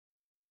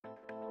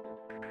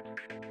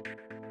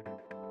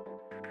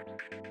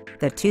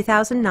the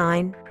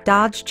 2009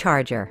 Dodge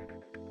Charger.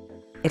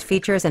 It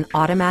features an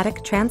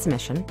automatic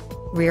transmission,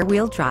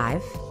 rear-wheel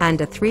drive, and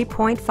a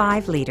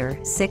 3.5-liter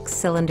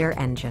six-cylinder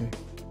engine.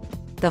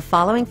 The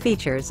following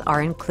features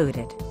are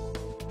included: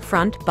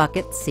 front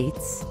bucket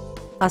seats,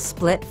 a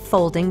split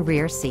folding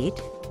rear seat,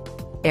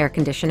 air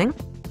conditioning,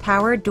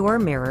 power door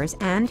mirrors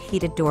and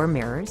heated door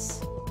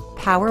mirrors,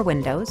 power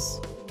windows,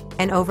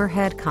 an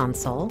overhead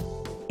console,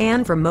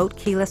 and remote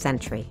keyless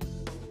entry.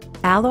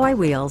 Alloy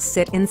wheels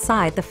sit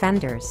inside the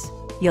fenders,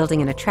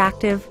 yielding an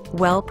attractive,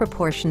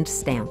 well-proportioned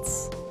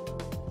stance.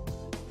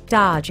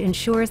 Dodge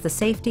ensures the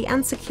safety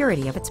and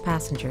security of its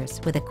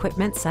passengers with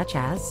equipment such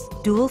as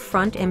dual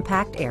front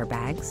impact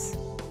airbags,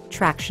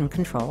 traction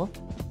control,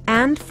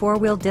 and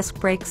four-wheel disc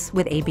brakes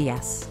with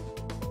ABS.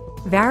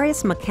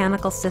 Various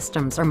mechanical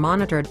systems are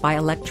monitored by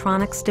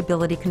electronic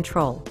stability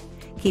control,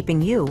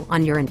 keeping you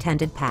on your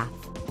intended path.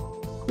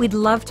 We'd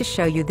love to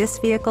show you this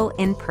vehicle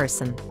in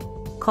person.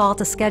 Call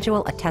to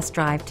schedule a test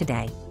drive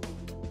today.